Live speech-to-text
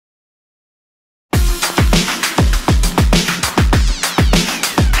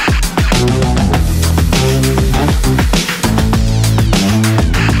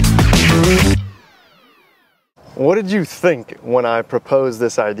What did you think when I proposed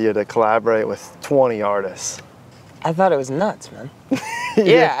this idea to collaborate with 20 artists? I thought it was nuts, man.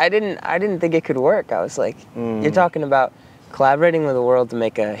 Yeah, I didn't think it could work. I was like, you're talking about collaborating with the world to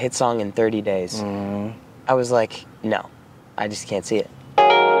make a hit song in 30 days. I was like, no, I just can't see it.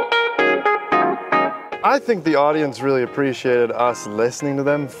 I think the audience really appreciated us listening to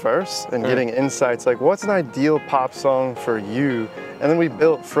them first and getting insights like, what's an ideal pop song for you? And then we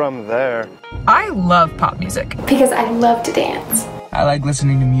built from there. I love pop music. Because I love to dance. I like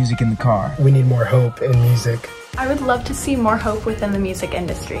listening to music in the car. We need more hope in music. I would love to see more hope within the music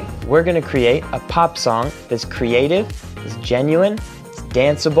industry. We're gonna create a pop song that's creative, that's genuine, it's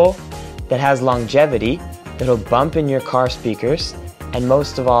danceable, that has longevity, that'll bump in your car speakers, and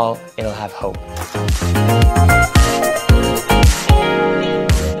most of all, it'll have hope.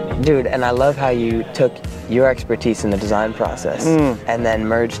 Dude, and I love how you took your expertise in the design process and then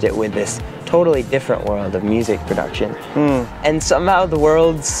merged it with this totally different world of music production. And somehow the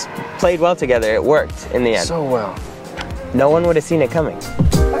worlds played well together. It worked in the end. So well. No one would have seen it coming. If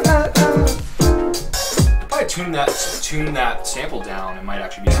I tune that sample down, it might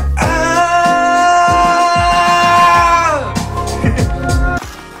actually be.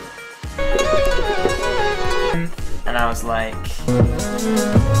 And I was like,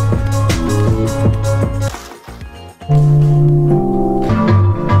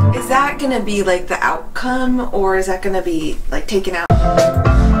 is that gonna be like the outcome, or is that gonna be like taken out?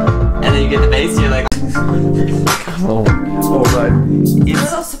 and then you get the bass, you're like, Oh, right. It's a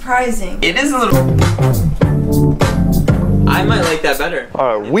little surprising. it is a little. I might like that better.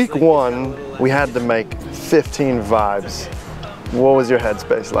 All right, week one, we had to make 15 vibes. What was your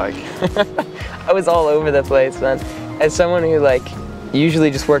headspace like? I was all over the place, man. As someone who like usually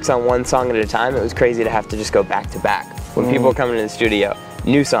just works on one song at a time, it was crazy to have to just go back to back. When people come into the studio,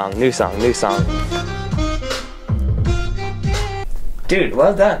 new song, new song, new song. Dude,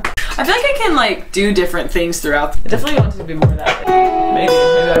 well done. I feel like I can like do different things throughout. I definitely want to be more that way. Maybe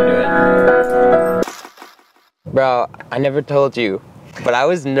I'll do it. Bro, I never told you, but I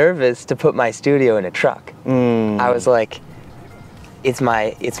was nervous to put my studio in a truck. I was like, it's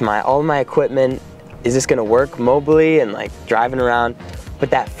all my equipment. Is this gonna work mobily and like driving around?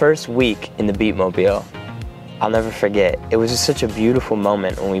 But that first week in the Beatmobile, I'll never forget. It was just such a beautiful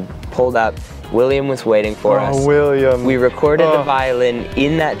moment when we pulled up. William was waiting for us. William. We recorded the violin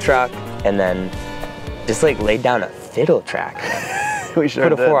in that truck and then just like laid down a fiddle track. We sure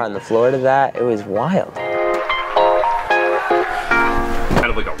Put a did. 4 on the floor to that. It was wild. Kind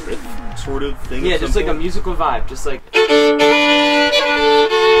of like a riff sort of thing. Yeah, just like a musical vibe, just like.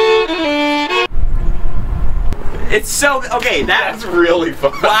 It's so okay. That's really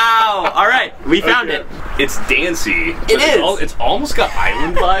fun. Wow. All right, we found it. It's dancey. It is. It's almost got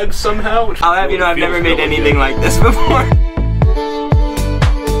island vibes somehow. Which I'll have you know I've never made anything like this before.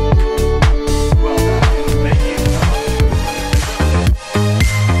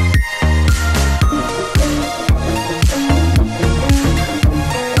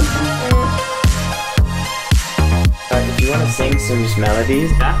 If you want to sing some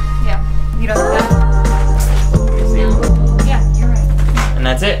melodies, Yeah. You don't do that? Yeah, you're right. and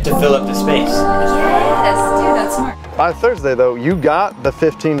that's it to fill up the space. Yes, dude, that's smart. By Thursday, though, you got the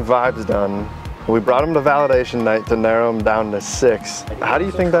 15 vibes done. We brought them to validation night to narrow them down to 6. How do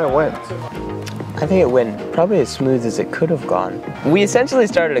you think that went? I think it went probably as smooth as it could have gone. We essentially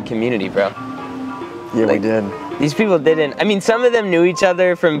started a community, bro. Yeah, we did. These people didn't, I mean, some of them knew each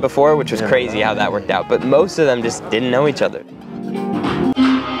other from before, which was crazy how that worked out, but most of them just didn't know each other.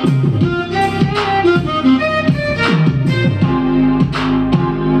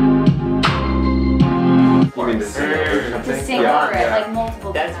 To sing over it like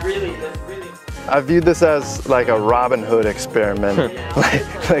multiple times. That's really. I viewed this as like a Robin Hood experiment.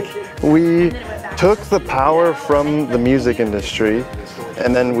 like we took the power from the music industry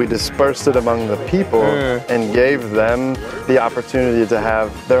and then we dispersed it among the people and gave them the opportunity to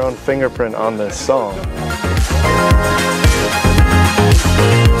have their own fingerprint on this song.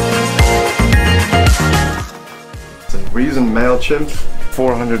 We're using MailChimp,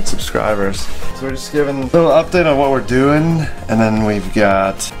 400 subscribers. So we're just giving a little update on what we're doing, and then we've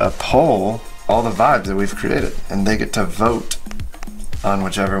got a poll, all the vibes that we've created, and they get to vote on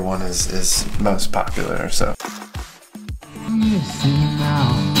whichever one is most popular, so. Missing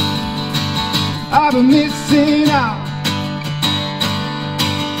out. I've been missing out.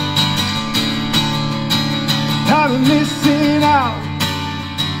 I've been missing out.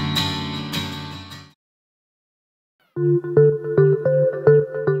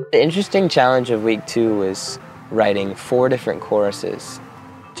 The interesting challenge of week 2 was writing 4 different choruses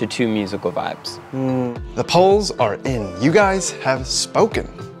to two musical vibes. The polls are in. You guys have spoken.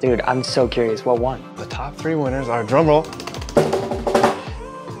 Dude, I'm so curious, what won? The top 3 winners are, drumroll,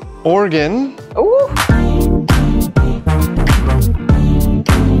 organ, Ooh.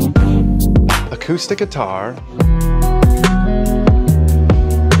 acoustic guitar,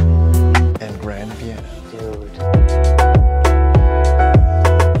 and grand piano. Dude.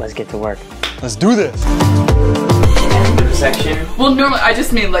 Let's get to work. Let's do this. Section. Well, normally I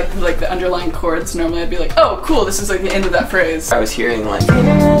just mean like the underlying chords. Normally I'd be like, oh, cool, this is like the end of that phrase. I was hearing like,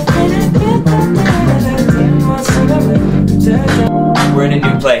 we're in a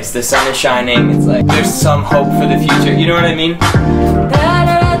new place. The sun is shining. It's like there's some hope for the future. You know what I mean?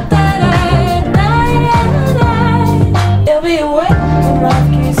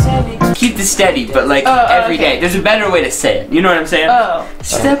 Keep the steady, but like every day. There's a better way to say it. You know what I'm saying? Oh.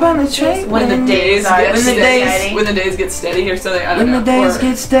 Step on the train When the days get steady. when the days get steady or something. I don't know. When the days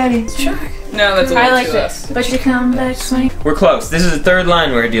get steady. Sure. No, that's a I little like too this. loud. But you come back swing. We're close. This is the third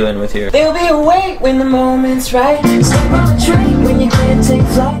line we're dealing with here. There'll be a wait when the moment's right. Step on the train when you can't take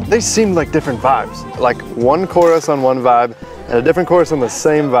flight. They seemed like different vibes. Like one chorus on one vibe and a different chorus on the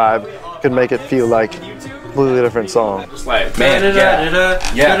same vibe could make it feel like a completely different song. Like, Man, and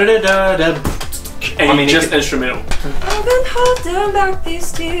I mean, just instrumental. I've been holding back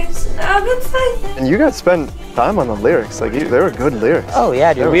these tears and I've been fighting. And you guys spent time on the lyrics. Like, they were good lyrics. Oh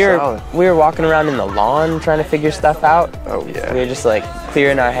yeah, dude. They were solid. We were walking around in the lawn trying to figure stuff out. Oh, yeah. We were just like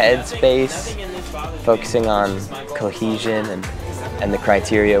clearing our head space, focusing on cohesion and the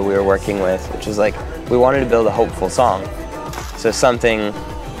criteria we were working with, which was like we wanted to build a hopeful song. So something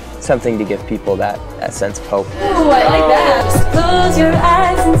to give people that sense of hope. Ooh, I like that. Just close your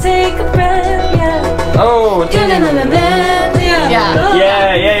eyes and take a breath, yeah. Oh,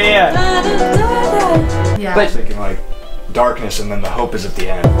 Yeah. But Thinking like darkness and then the hope is at the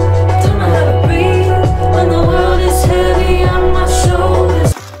end. Don't know how to breathe when the world is heavy on my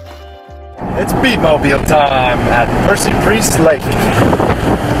shoulders. It's Beatmobile time at Percy Priest Lake.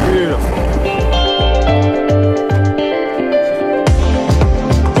 Beautiful.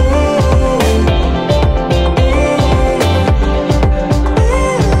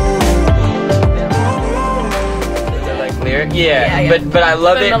 yeah, but I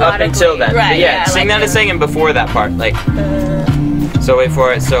love it up until then. Right, But yeah, sing like that a second before that part. Like, so wait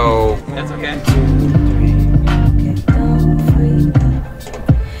for it. So that's okay.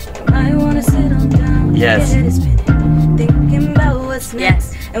 Yes.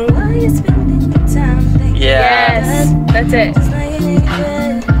 Yes. And why you spending your time thinking? Yes. That's it.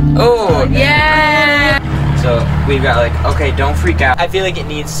 Oh. Yeah. So we've got like, okay, don't freak out. I feel like it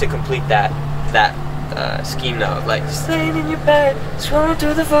needs to complete that scheme though, like just laying in your bed, scrolling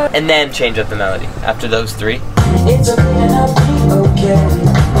through the phone, and then change up the melody after those three. It's okay and I'll be okay.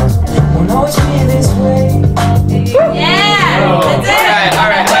 Won't always be this way. Yeah. That's it. All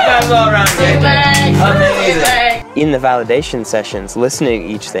right. High fives all around. Amazing. In the validation sessions, listening to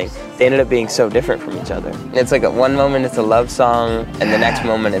each thing, they ended up being so different from each other. It's like one moment it's a love song, and the next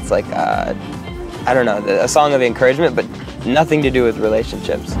moment it's like, I don't know, a song of encouragement, but nothing to do with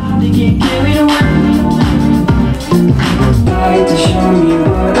relationships.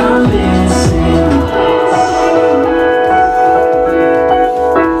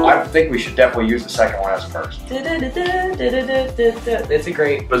 I think we should definitely use the second one as first. It's a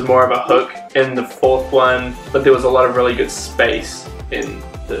great. It was more of a hook in the fourth one, but there was a lot of really good space in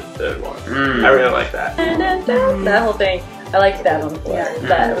the third one. I really like that. That whole thing. I liked that one. Yeah,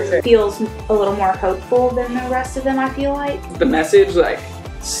 that was great. Feels a little more hopeful than the rest of them, I feel like. The message like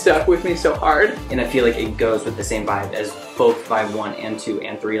stuck with me so hard. And I feel like it goes with the same vibe as both vibe 1 and 2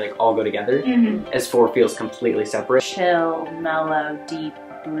 and 3 like all go together. As 4 feels completely separate. Chill, mellow, deep,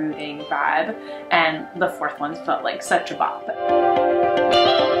 brooding vibe. And the fourth one felt like such a bop.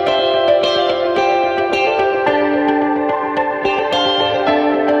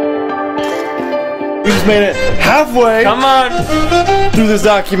 We just made it halfway. Come on. Through this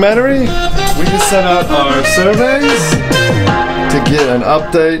documentary. We just sent out our surveys to get an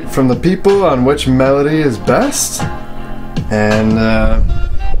update from the people on which melody is best. And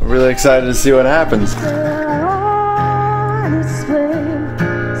we're really excited to see what happens.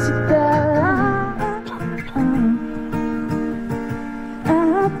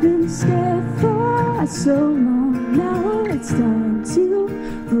 I've been scared for so long. Now it's time to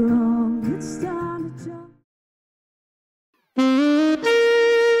belong. It's time to jump.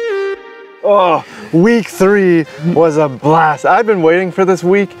 Oh, week 3 was a blast. I've been waiting for this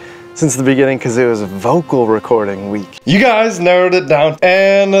week since the beginning because it was vocal recording week. You guys narrowed it down,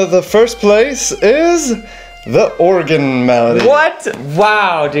 and the first place is the organ melody. What?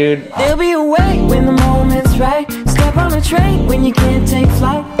 Wow, dude. There'll be a way when the moment's right. Step on a train when you can't take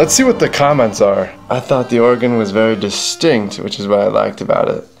flight. Let's see what the comments are. I thought the organ was very distinct, which is what I liked about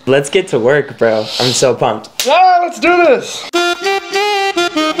it. Let's get to work, bro. I'm so pumped. Ah, let's do this!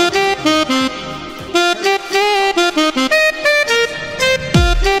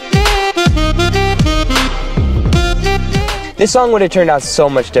 This song would have turned out so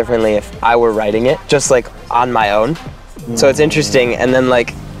much differently if I were writing it, just like on my own. So it's interesting, and then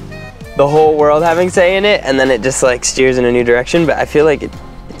like the whole world having say in it, and then it just like steers in a new direction, but I feel like it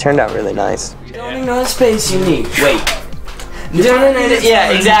turned out really nice. Don't know the space you need. Wait. Yeah,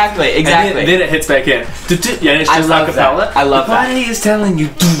 exactly. And then it hits back in. Yeah, and it's just a cappella. I love that. The body is telling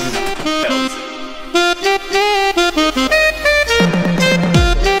you.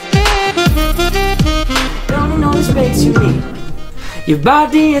 Space you need. Your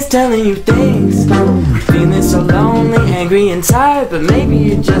body is telling you things. Feeling so lonely, angry and tired, but maybe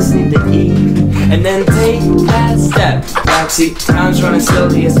you just need to eat. And then take that step. Backseat, time's running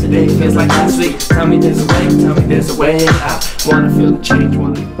slowly. Yesterday feels like last week. Tell me there's a way, tell me there's a way. I wanna feel the change.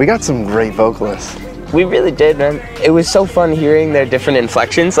 We got some great vocalists. We really did, man. It was so fun hearing their different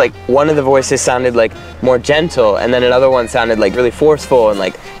inflections. Like one of the voices sounded like more gentle, and then another one sounded like really forceful and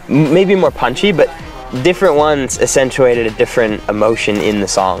like maybe more punchy, but different ones accentuated a different emotion in the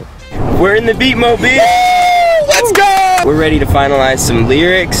song. We're in the beat mobile. Let's go! We're ready to finalize some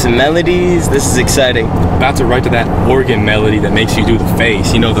lyrics, some melodies. This is exciting. About to write to that organ melody that makes you do the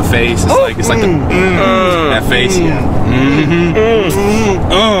face. You know the face? It's like the that face. Yeah.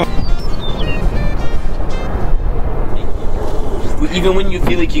 Even when you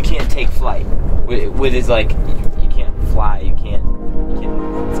feel like you can't take flight, with is like you can't fly, you can't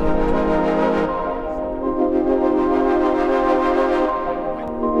move. It's like,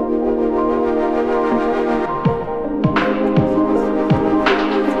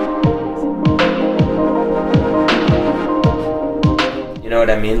 you know what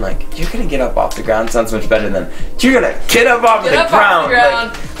I mean? Like, you're gonna get up off the ground sounds much better than you're gonna get up off the ground.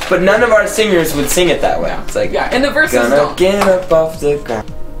 Like, but none of our singers would sing it that way. It's like, yeah, and the verses gonna don't. Get up off the ground.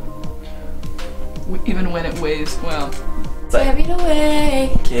 Even when it weighs, well. It's like, Carried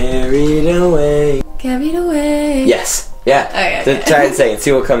away. Carried away. Carried away. Yes. Yeah. Okay. So try and say it.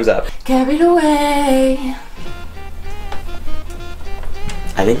 See what comes up. Carried away.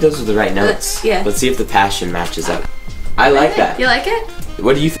 I think those are the right notes. Yeah. Let's see if the passion matches up. I like that. You like it?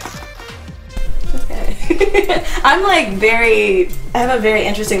 What do you think? Okay. I'm like I have a very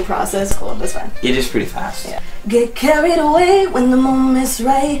interesting process. Cool, that's fine. It is pretty fast. Yeah. Get carried away when the moment's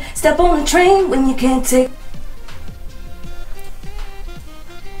right. Step on a train when you can't take.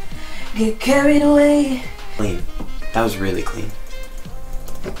 Get carried away. Clean. That was really clean.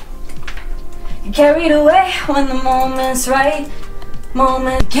 Get carried away when the moment's right.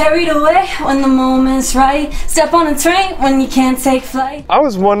 Carried away when the moment's right. Step on a train when you can't take flight. I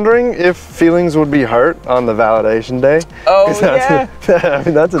was wondering if feelings would be hurt on the validation day. Oh, yeah. I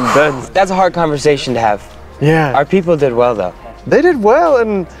mean, that's intense. That's a hard conversation to have. Yeah. Our people did well, though. They did well,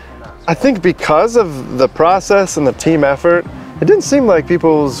 and I think because of the process and the team effort, it didn't seem like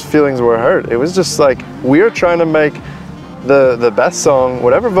people's feelings were hurt. It was just like, we're trying to make the best song,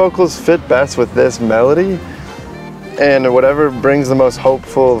 whatever vocals fit best with this melody, and whatever brings the most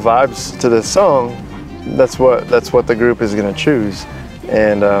hopeful vibes to this song, that's what the group is going to choose.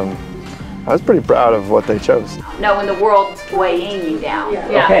 And I was pretty proud of what they chose. No, when the world's weighing you down.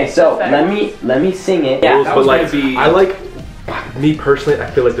 Yeah. Okay, so let me sing it. Yeah, but like me personally,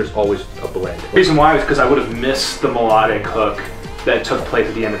 I feel like there's always a blend. The reason why was because I would have missed the melodic hook that took place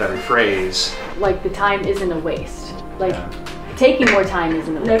at the end of every phrase. Like the time isn't a waste. Like taking more time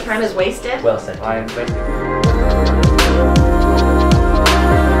isn't a waste. No time is wasted. Well said.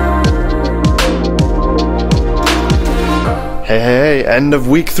 Hey, end of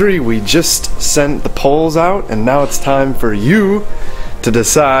week 3. We just sent the polls out, and now it's time for you to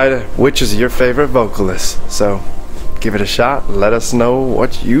decide which is your favorite vocalist. So give it a shot. Let us know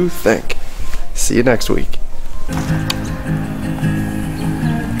what you think. See you next week.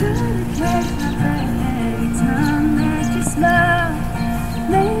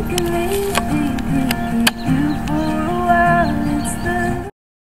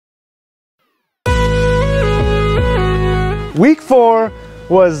 Week 4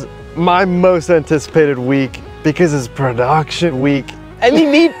 was my most anticipated week because it's production week. I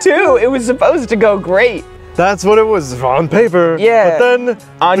mean, me too. It was supposed to go great. That's what it was on paper. Yeah. But then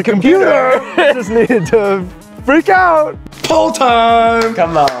on the computer just needed to freak out. Poll time!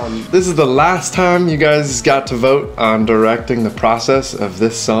 Come on. This is the last time you guys got to vote on directing the process of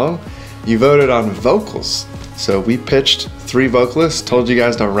this song. You voted on vocals. So we pitched 3 vocalists, told you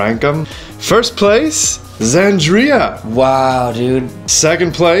guys to rank them. First place, Xandria. Wow, dude.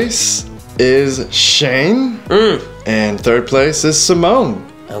 Second place is Shane. And third place is Simone.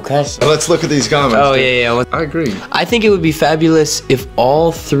 Okay. So let's look at these comments. Oh, yeah. I agree. I think it would be fabulous if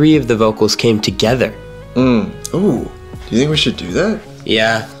all 3 of the vocals came together. Ooh. Do you think we should do that?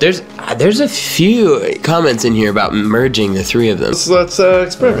 Yeah. There's a few comments in here about merging the 3 of them. Let's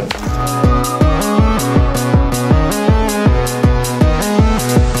experiment.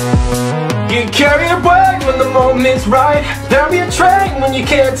 Get carried away when the moment's right. There'll be a train when you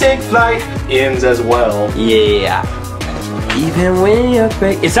can't take flight. Ends as well. Yeah. Even when you're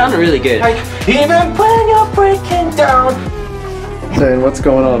breaking... It sounded really good. Even when you're breaking down. Dan, what's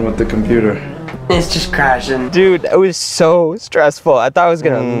going on with the computer? It's just crashing. Dude, it was so stressful. I thought I was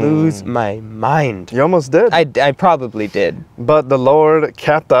gonna lose my mind. You almost did. I probably did. But the Lord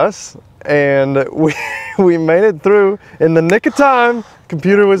kept us, and we made it through in the nick of time.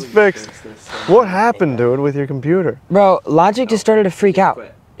 Computer was fixed. What happened, dude, with your computer? Bro, Logic just started to freak out.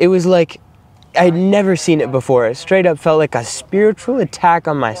 It was like, I'd never seen it before. It straight up felt like a spiritual attack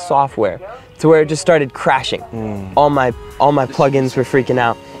on my software, to where it just started crashing. All my plugins were freaking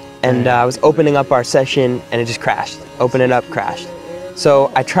out, and I was opening up our session, and it just crashed. Open it up, crashed. So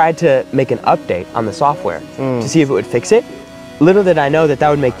I tried to make an update on the software to see if it would fix it. Little did I know that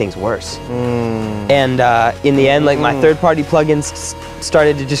would make things worse. And in the end, like my third-party plugins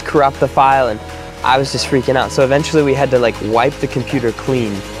started to just corrupt the file, and I was just freaking out. So eventually we had to like wipe the computer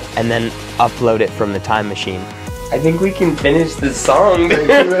clean and then upload it from the time machine. I think we can finish this song. Thank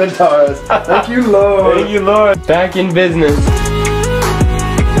you, Thank you, Lord. Thank you, Lord. Back in business.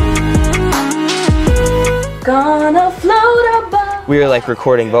 Gonna float above. We were like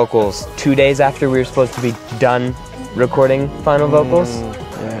recording vocals 2 days after we were supposed to be done recording final vocals.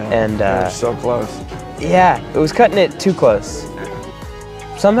 And we're so close. Yeah, it was cutting it too close.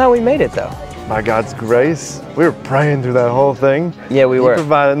 Somehow we made it though. By God's grace, we were praying through that whole thing. Yeah, we were. He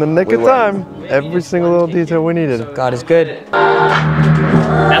provided in the nick of time every single little detail we needed. God is good.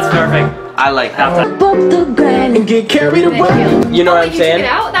 That's perfect. I like that. And get carried away. You know what I'm saying?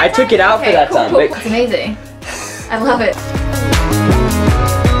 I took it out for that time. Cool. That's amazing. I love it.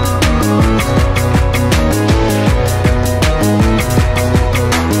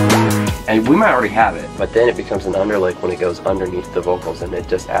 And we might already have it, but then it becomes an underlay when it goes underneath the vocals, and it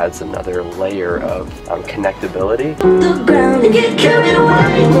just adds another layer of connectability.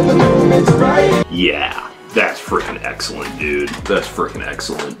 Yeah, that's freaking excellent, dude. That's freaking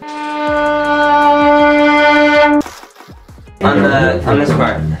excellent. On this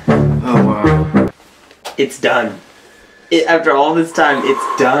part. Oh wow. It's done. After all this time,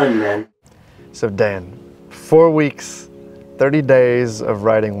 it's done, man. So Dan, 4 weeks, 30 days of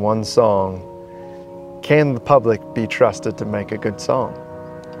writing one song. Can the public be trusted to make a good song?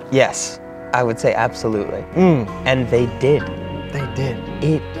 Yes, I would say absolutely. And they did. They did.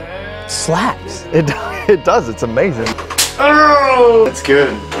 It slaps. It does. It's amazing. Oh, it's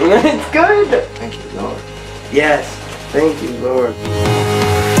good. It's good. Thank you, Lord. Yes. Thank you, Lord.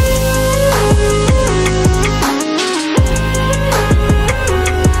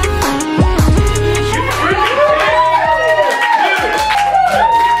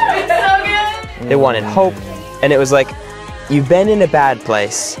 They wanted hope, and it was like, you've been in a bad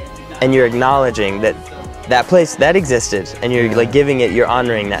place, and you're acknowledging that that place, that existed, and you're like giving it, you're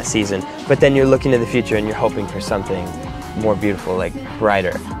honoring that season, but then you're looking to the future and you're hoping for something more beautiful, like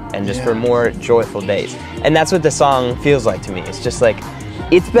brighter, and just for more joyful days. And that's what the song feels like to me. It's just like,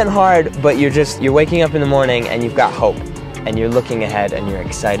 it's been hard, but you're waking up in the morning and you've got hope, and you're looking ahead and you're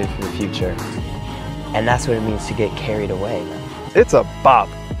excited for the future. And that's what it means to get carried away. It's a bop.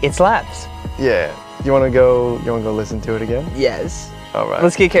 It slaps. Yeah. You wanna go listen to it again? Yes. All right.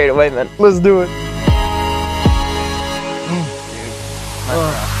 Let's get carried away, man. Let's do it.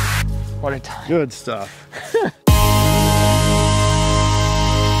 What a time. Good stuff.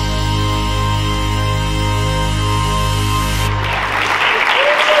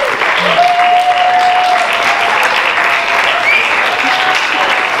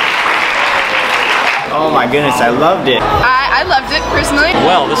 Oh my goodness, I loved it. I loved it personally.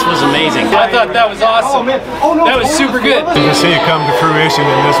 Well, this was amazing. I thought that was awesome. That was super good. To see it come to fruition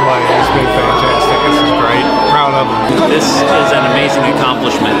in this way has been fantastic. This is great. Proud of them. This is an amazing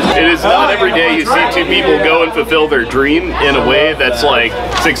accomplishment. It is not every day you see two watching people go and fulfill their dream in a way that's like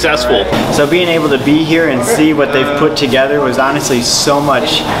successful. So being able to be here and see what they've put together was honestly so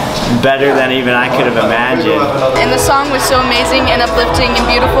much better than even I could have imagined. And the song was so amazing and uplifting and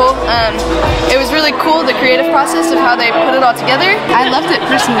beautiful. It was really cool, the creative process of how they put it all together. I loved it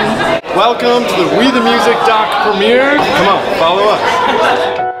personally. Welcome to the We the Music doc premiere. Come on, follow us.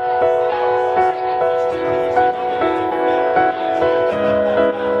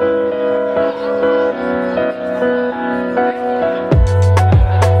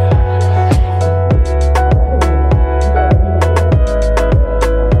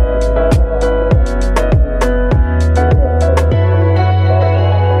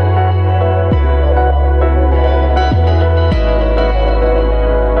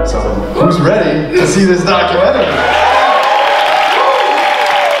 Who's ready to see this documentary?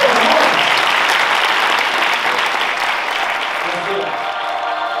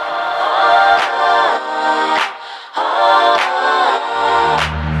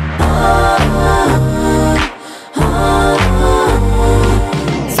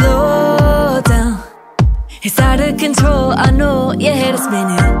 Slow down, it's out of control. I know your head is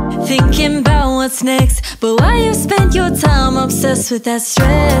spinning, thinking about what's next. But why you spend your time obsessed with that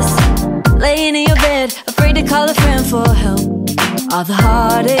stress? Laying in your bed, afraid to call a friend for help. All the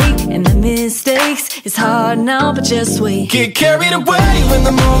heartache and the mistakes, it's hard now, but just wait. Get carried away when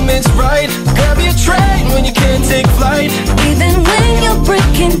the moment's right. Grab your train when you can't take flight. Even when you're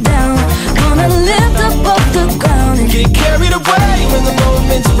breaking down, gonna lift up off the ground and get carried away when the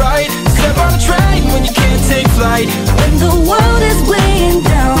moment's right. Step on a train when you can't take flight. When the world is weighing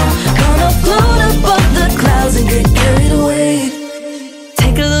down, gonna float above the clouds and get carried away.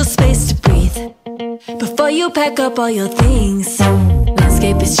 Take a little space to breathe before you pack up all your things.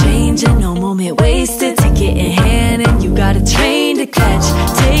 Landscape is changing, no moment wasted. Ticket in hand and you got a train to catch.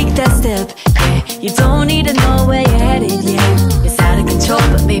 Take that step, yeah. You don't need to know where you're headed, yeah. It's out of control,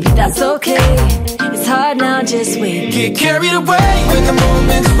 but maybe that's okay. It's hard now, just wait. Get carried away when the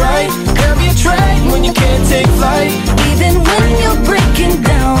moment's right. Grab your train when you can't take flight. Even when you're breaking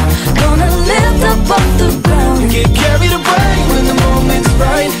down, gonna lift up off the ground. Get carried away when the moment's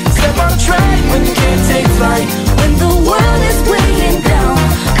right. Step on a train when you can't take flight. When the world is weighing down,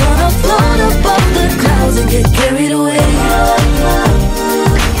 gonna float above the clouds and get carried away.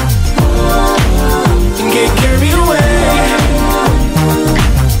 And get carried away.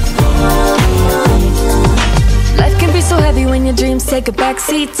 Life can be so heavy when your dreams take a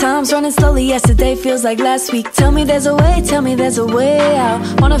backseat. Time's running slowly, yesterday feels like last week. Tell me there's a way, tell me there's a way out.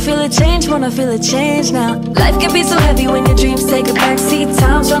 Wanna feel a change now. Life can be so heavy when your dreams take a backseat.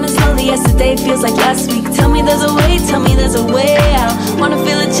 Time's running slowly, yesterday feels like last week. Tell me there's a way, tell me there's a way out. Wanna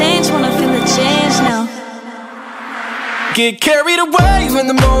feel a change now. Get carried away when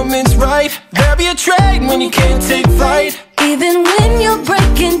the moment's right. Grab your train when you can't take flight. Even when you're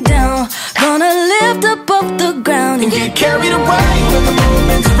breaking down, gonna lift up off the ground and get carried away when the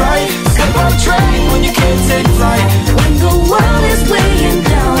moment's right. Step on a train when you can't take flight. When the world is weighing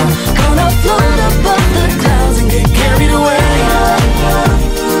down, gonna float above the clouds and get carried away.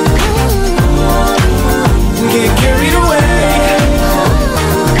 Get carried away.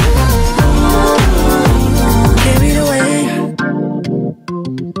 Carried away.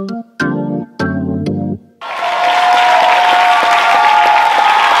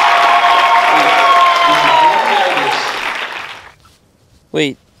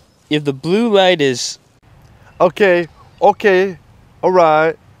 Wait, if the blue light is... Okay,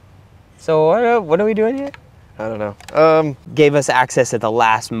 alright. So what are we doing here? I don't know. Gave us access at the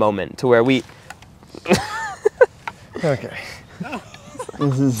last moment to where we... Okay.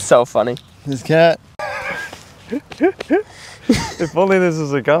 This is so funny. This cat. If only this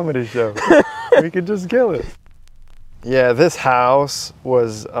was a comedy show. We could just kill it. Yeah, this house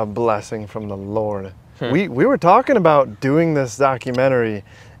was a blessing from the Lord. We were talking about doing this documentary,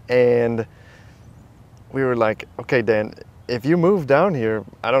 and we were like, okay, Dan, if you move down here,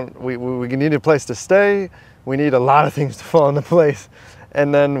 we need a place to stay. We need a lot of things to fall into place.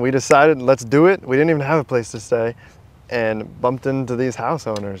 And then we decided, let's do it. We didn't even have a place to stay, and bumped into these house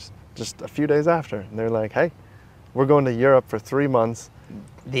owners just a few days after. And they're like, hey, we're going to Europe for 3 months.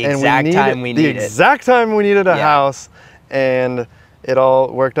 The exact time we needed. The exact time we needed a house, and it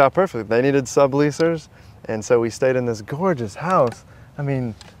all worked out perfectly. They needed subleasers, and so we stayed in this gorgeous house. I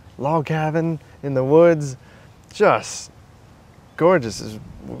mean, log cabin in the woods, just gorgeous. It's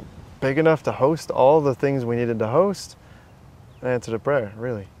big enough to host all the things we needed to host. I answered a prayer,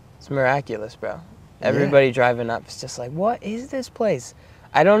 really. It's miraculous, bro. Everybody driving up is just like, what is this place?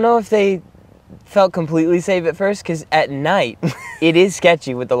 I don't know if they felt completely safe at first because at night it is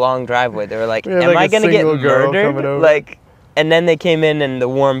sketchy with the long driveway. They were like, "Am I gonna get murdered?" Like, and then they came in and the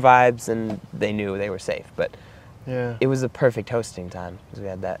warm vibes, and they knew they were safe. But yeah, it was the perfect hosting time because we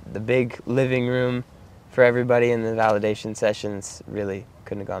had the big living room for everybody, and the validation sessions really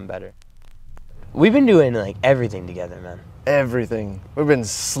couldn't have gone better. We've been doing like everything together, man. Everything. We've been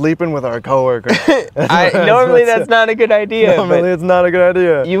sleeping with our coworkers. Normally that's not a good idea. Normally it's not a good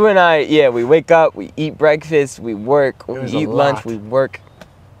idea. You and I, yeah, we wake up, we eat breakfast, we work, we eat lunch, we work,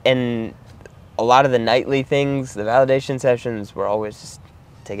 and a lot of the nightly things, the validation sessions, we're always just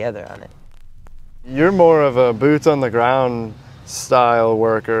together on it. You're more of a boots on the ground style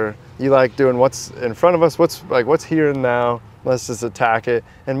worker. You like doing what's in front of us, what's here and now. Let's just attack it.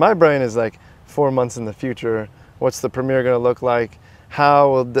 And my brain is like 4 months in the future. What's the premiere gonna look like? How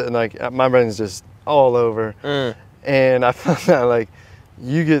will, like, my brain's just all over. And I found that like,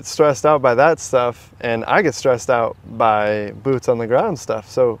 you get stressed out by that stuff and I get stressed out by boots on the ground stuff.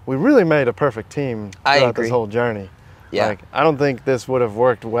 So we really made a perfect team throughout this whole journey. Yeah. Like, I don't think this would have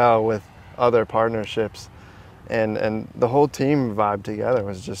worked well with other partnerships. And the whole team vibe together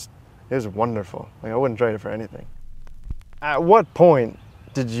was just, it was wonderful. Like, I wouldn't trade it for anything. At what point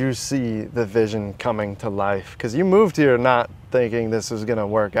did you see the vision coming to life? Because you moved here not thinking this was gonna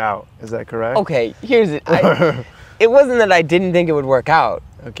work out. Is that correct? Okay, here's it. It wasn't that I didn't think it would work out.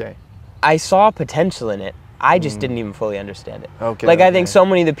 Okay. I saw potential in it. I just didn't even fully understand it. Okay. Like, I think so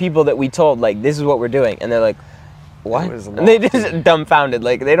many of the people that we told, like, this is what we're doing, and they're like, what? And they just dumbfounded,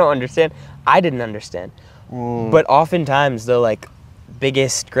 like, they don't understand. I didn't understand. But oftentimes, the, like,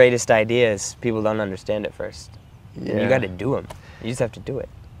 biggest, greatest ideas, people don't understand at first. Yeah. And you gotta do them. You just have to do it.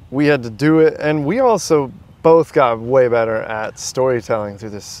 We had to do it, and we also both got way better at storytelling through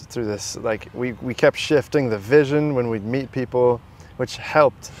this. Like, we kept shifting the vision when we'd meet people, which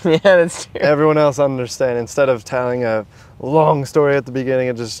helped yeah, that's true. Everyone else understand. Instead of telling a long story at the beginning,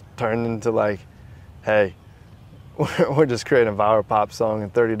 it just turned into like, hey, we're just creating a viral pop song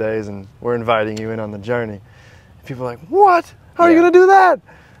in 30 days and we're inviting you in on the journey. People are like, what? How are you gonna do that?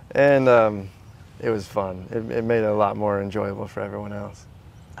 And it was fun. It made it a lot more enjoyable for everyone else.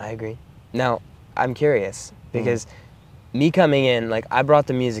 I agree. Now, I'm curious because me coming in, like, I brought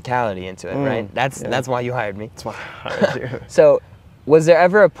the musicality into it, right? That's why you hired me. That's why I hired you. So, was there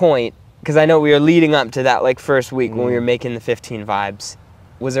ever a point, because I know we were leading up to that, like, first week when we were making the 15 vibes,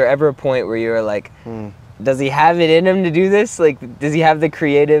 was there ever a point where you were like, does he have it in him to do this? Like, does he have the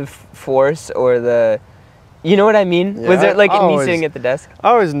creative force or the, you know what I mean? Yeah, was there, like, me sitting at the desk?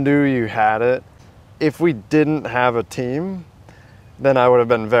 I always knew you had it. If we didn't have a team, then I would have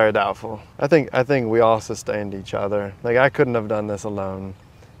been very doubtful. I think we all sustained each other. Like, I couldn't have done this alone.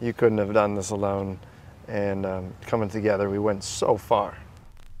 You couldn't have done this alone. And coming together, we went so far.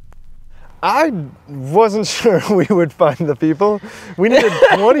 I wasn't sure we would find the people. We needed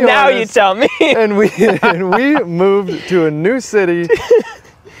 20 now artists. You tell me. and we moved to a new city.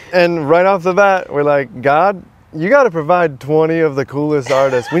 And right off the bat, we're like, God, you got to provide 20 of the coolest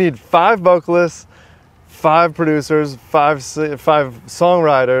artists. We need 5 vocalists, 5 producers, 5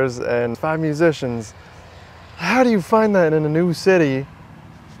 songwriters, and 5 musicians. How do you find that in a new city?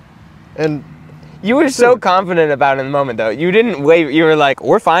 And you were so confident about it in the moment, though. You didn't wait. You were like,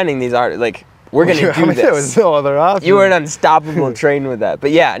 we're finding these artists. Like, we're going to do this. There was no other option. You were an unstoppable train with that.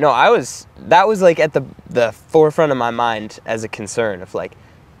 But yeah, no, that was like at the forefront of my mind as a concern of like,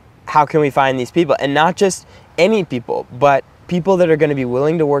 how can we find these people? And not just any people, but people that are going to be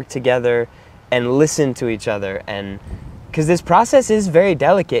willing to work together and listen to each other. And because this process is very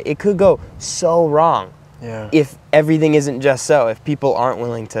delicate. It could go so wrong if everything isn't just so, if people aren't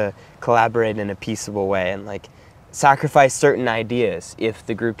willing to collaborate in a peaceable way and like sacrifice certain ideas if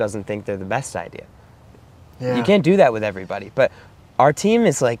the group doesn't think they're the best idea. You can't do that with everybody. But our team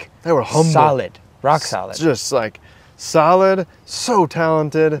is like, they were humble. Solid, rock solid. Just like solid, so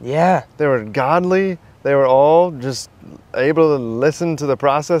talented. Yeah. They were godly. They were all just able to listen to the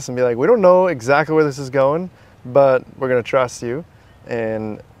process and be like, we don't know exactly where this is going, but we're going to trust you.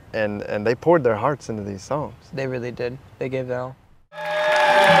 And they poured their hearts into these songs. They really did. They gave their all.